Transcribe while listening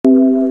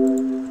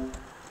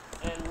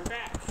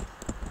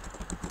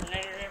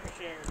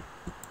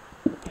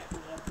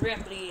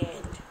abruptly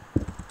end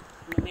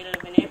in the middle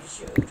of an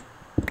episode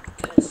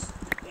because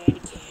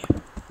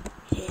Bandicam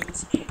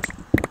ends at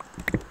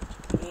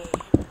 10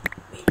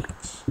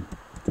 minutes.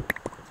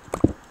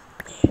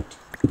 And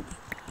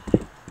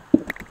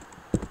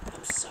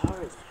I'm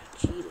sorry that I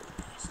cheated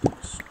last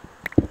episode,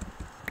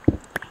 but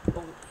I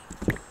won't.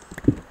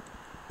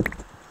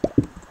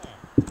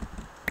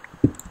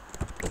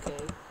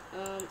 Okay,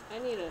 I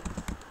need to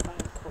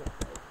find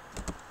Coldplay.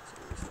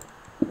 Seriously.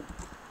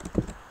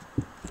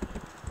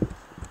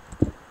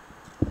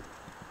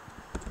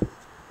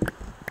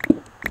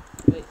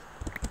 Wait,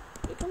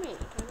 come in. I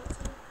turned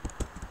outside.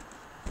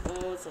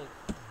 Oh, it's like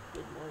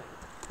mid-morning.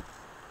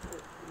 Oh,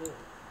 noon.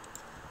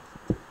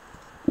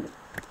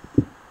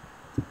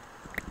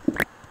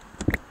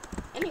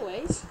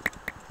 Anyways,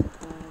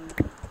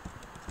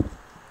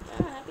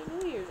 yeah, Happy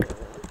New Year's,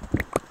 everyone.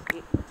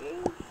 It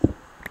is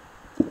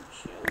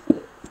so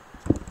good.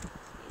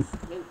 It's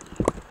New Year.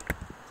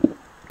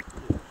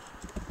 Yes.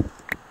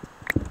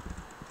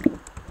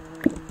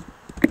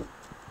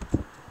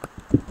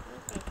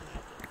 I think I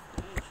have to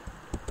find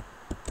something.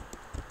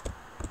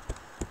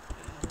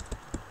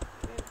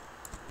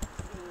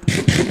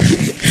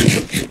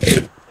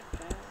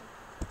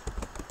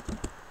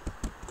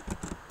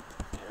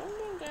 I don't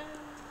think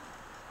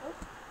oh.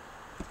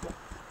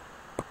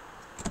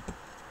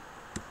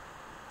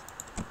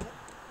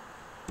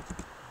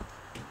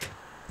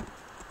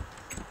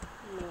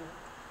 No.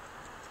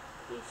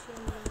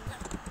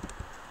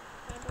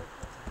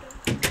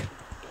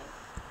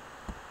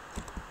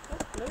 Oh,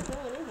 there's no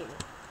one in here.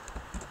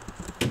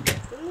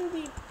 Wouldn't there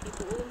be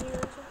people in here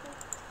or something?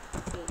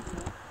 But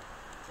no.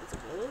 It's a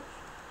village?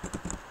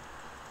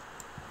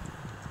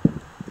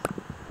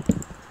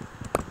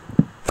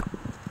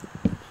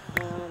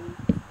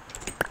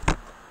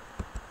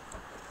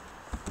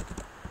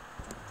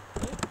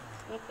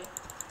 Okay.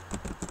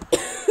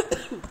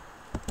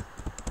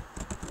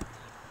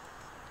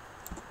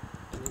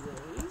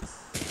 Anyways,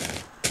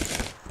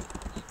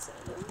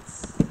 silence.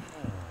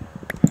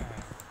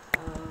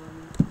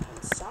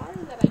 I'm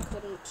sorry that I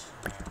couldn't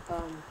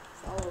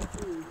follow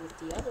through with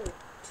the other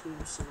two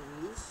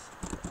series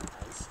that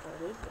I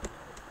started but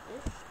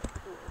never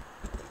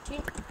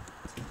finished.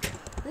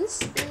 This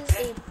is a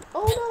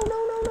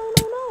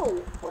no.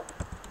 What?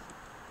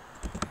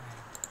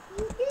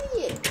 You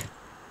idiot.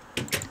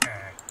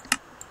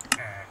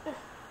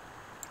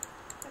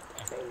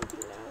 Trade with you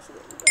now so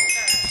that you got.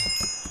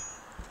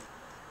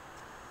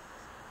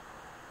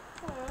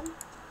 Come on.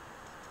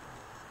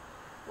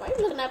 Why are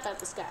you looking up at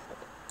the sky?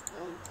 Okay.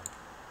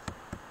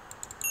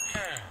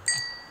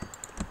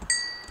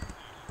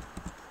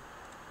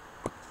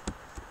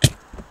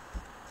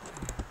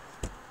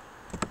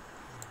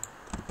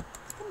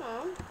 Come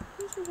on.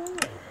 Who's your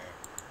brother?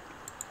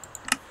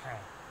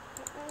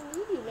 I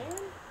need you,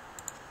 man.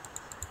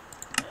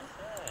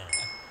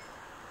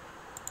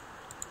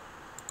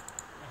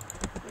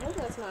 I hope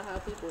that's not how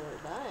people are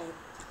dying.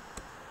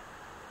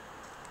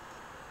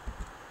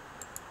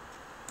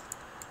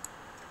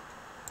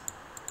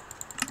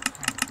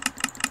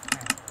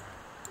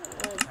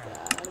 Oh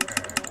god, I wish I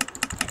had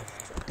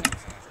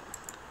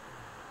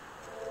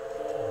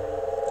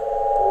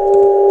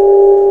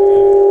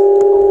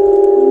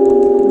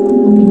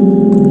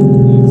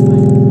it's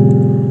fine.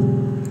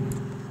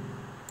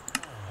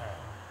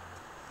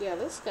 Yeah,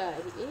 this guy,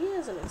 he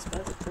has an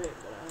expensive trade,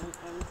 but I'm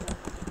trying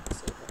to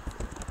save it.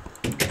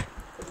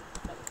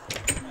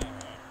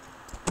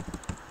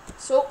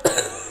 So,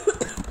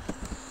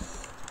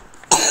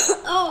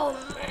 oh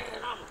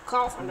man, I'm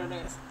coughing to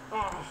death.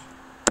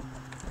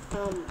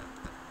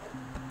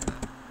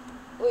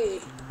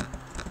 Wait,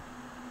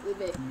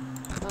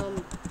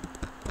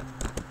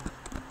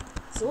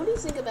 so what do you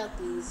think about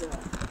these,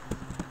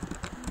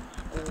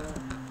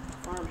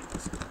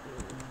 farmhouses?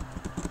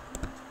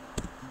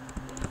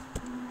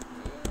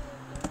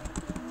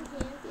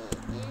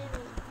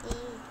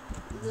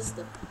 This is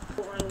the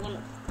one.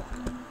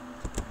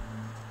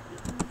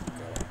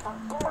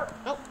 Parkour!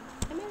 Oh,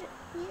 I made it!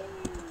 Yay!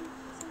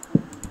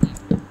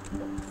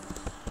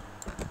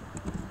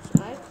 So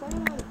I plan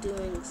on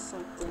doing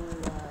something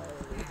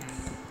like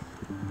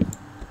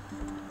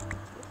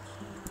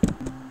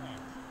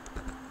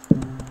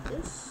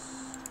this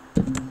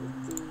with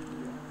the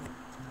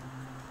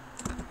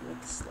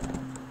mixed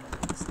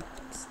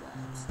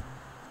slabs.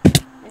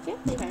 I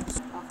can't believe I have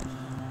stopped.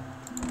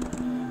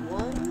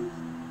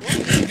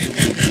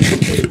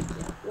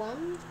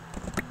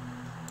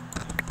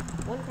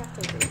 One craft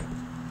table.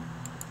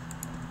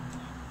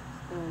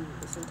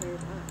 This entire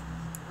time.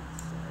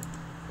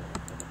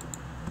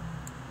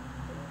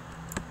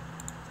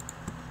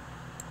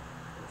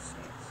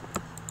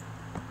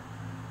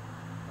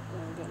 I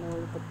don't know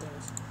where to put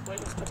things.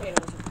 Where's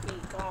potatoes? Be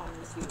gone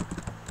with you.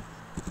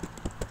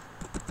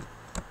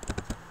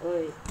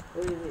 Oi.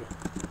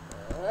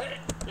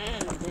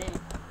 Dang.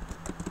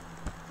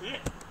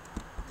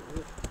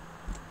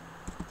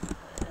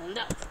 And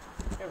up.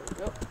 There we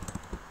go.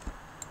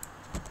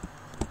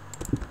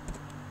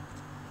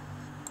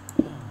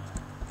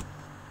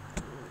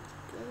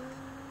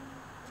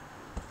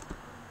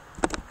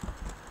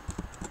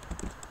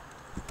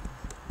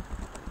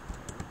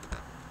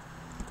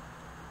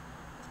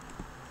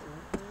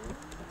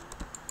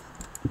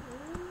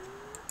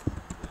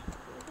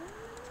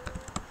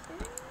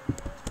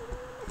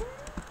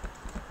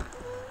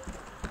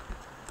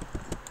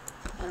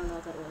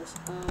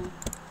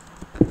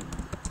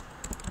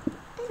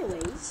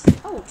 anyways,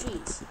 oh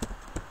jeez,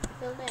 I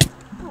fell down.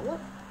 Oh,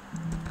 what?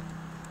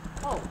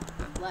 Oh,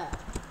 lab.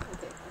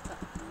 Okay, I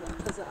thought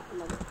because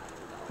another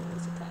iron golem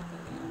was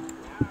attacking me. I'm like,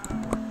 no,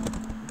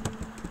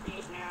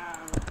 please no.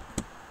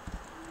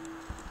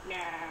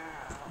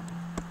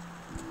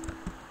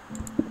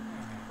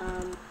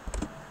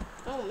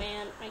 Oh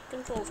man, my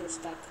controls are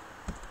stuck.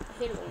 I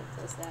hate it when it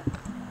does that.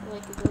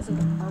 Like it goes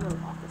into armor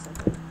lock or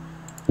something,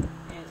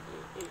 and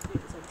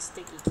it's like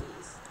sticky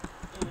keys.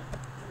 And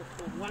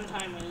like one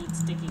time I need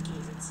sticky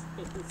keys, it's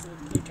like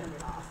you turn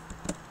it off.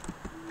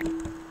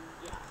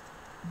 Yeah.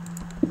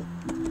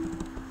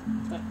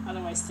 But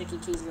otherwise, sticky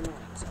keys are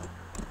annoying. So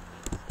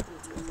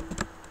it's worth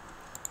it.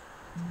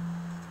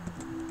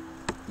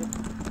 Yep.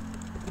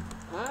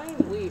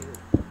 I'm weird.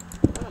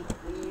 I'm a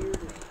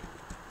weird man.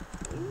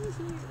 Who's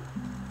here?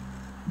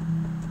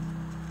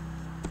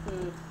 Yeah,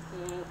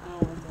 I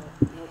don't want that.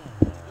 Nope.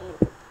 I'm gonna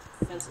put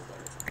fences there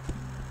or something.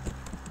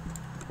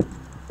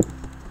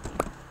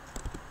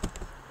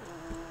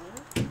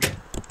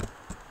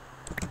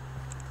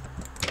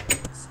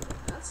 So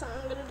that's how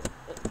I'm gonna do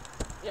it.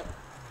 Yep.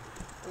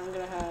 And I'm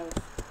gonna have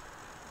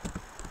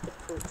it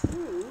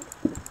protrude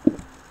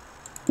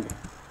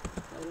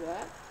like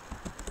that.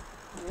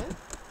 Yeah.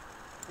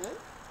 Yeah.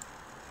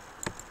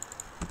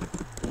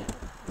 Yeah.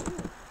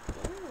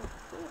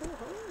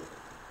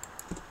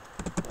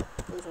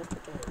 Those are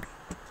potatoes.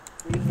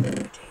 Green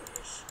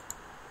potatoes.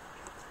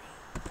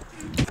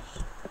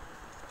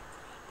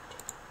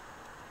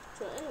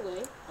 So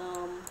anyway,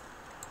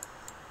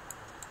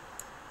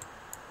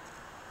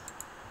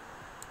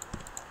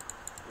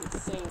 I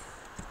think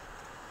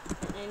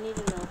I need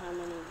to know how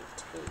many it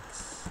takes.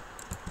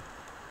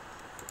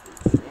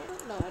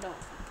 No, I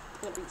don't.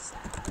 That'd be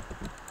sad.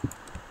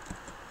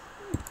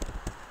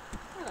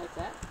 I like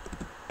that.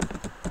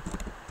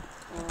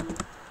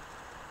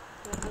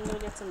 I'm gonna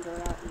get some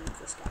dirt out and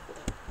for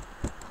scaffolding.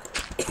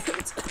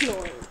 It's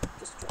annoying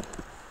just trying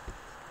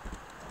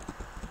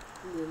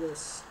to do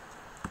this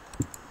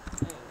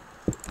thing.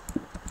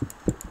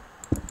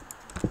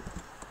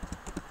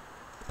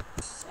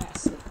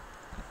 Sassy.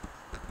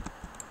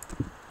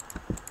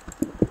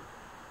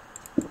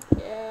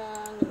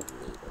 Yeah, I'm gonna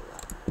need a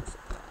lot more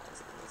supplies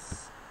in this.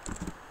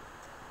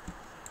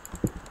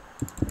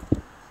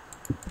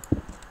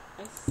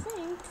 I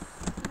think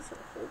these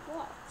are whole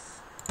blocks.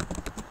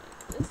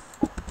 Like this.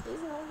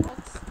 These are whole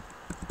blocks.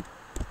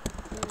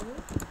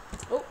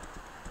 Oh,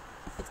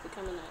 it's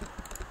becoming night.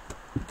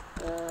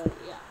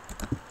 Yeah.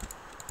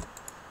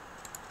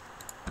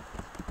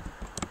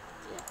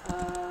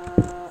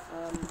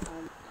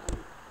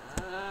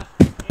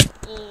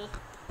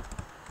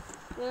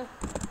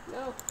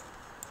 No.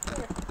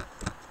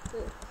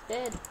 Here.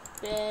 Bed.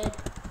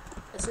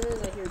 As soon as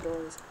I hear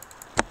doors,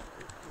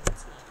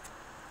 it's night.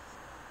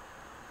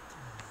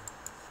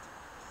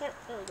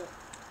 There we go.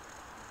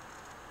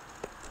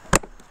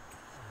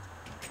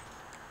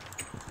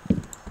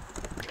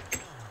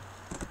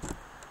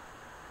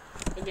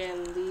 Again,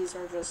 these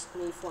are just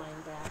me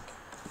flying back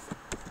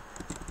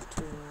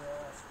to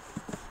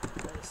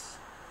place.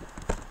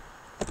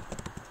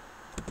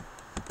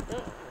 No,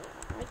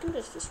 I can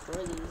just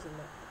destroy these and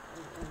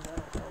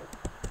that'll help.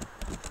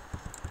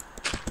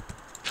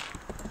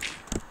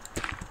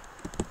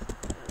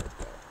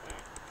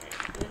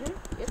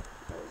 Yep,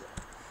 there we go.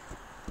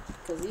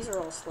 Because these are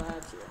all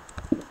slabs here.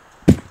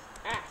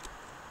 Ah!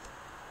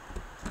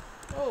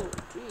 Oh,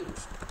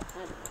 jeez. I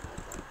don't know.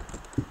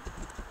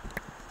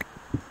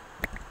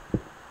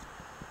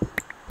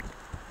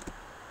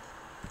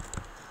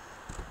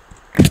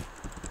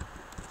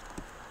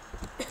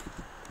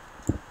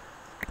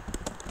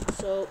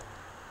 So,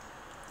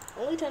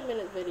 only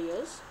 10-minute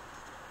videos.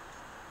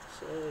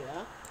 So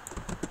yeah.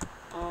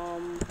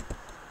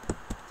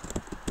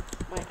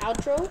 My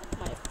outro,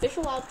 my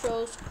official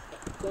outro is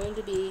going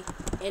to be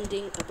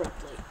ending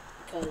abruptly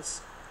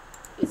because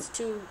it's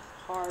too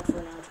hard for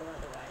an outro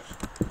otherwise,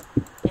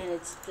 and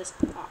it's just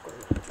awkward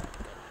when I try to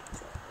get an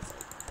outro.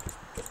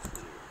 It's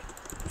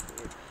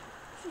like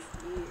just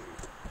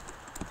weird,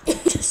 it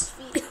just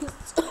feels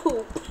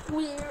so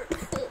weird.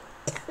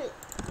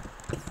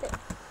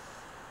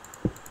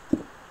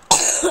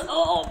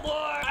 Oh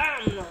boy,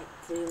 I'm not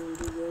feeling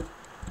too good.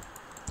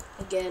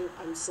 Again,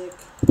 I'm sick,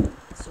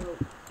 so it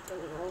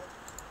doesn't help.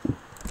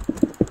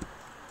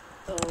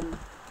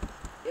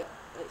 Yeah,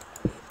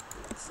 I'm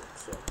not sick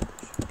so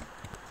much.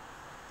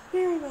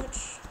 Very much.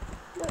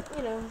 But,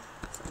 you know,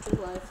 such is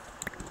life.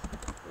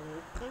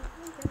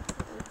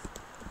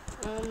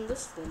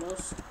 This is the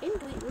most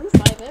incomplete roof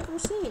I've ever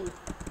seen.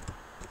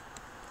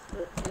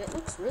 And it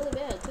looks really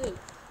bad, too.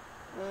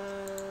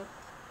 And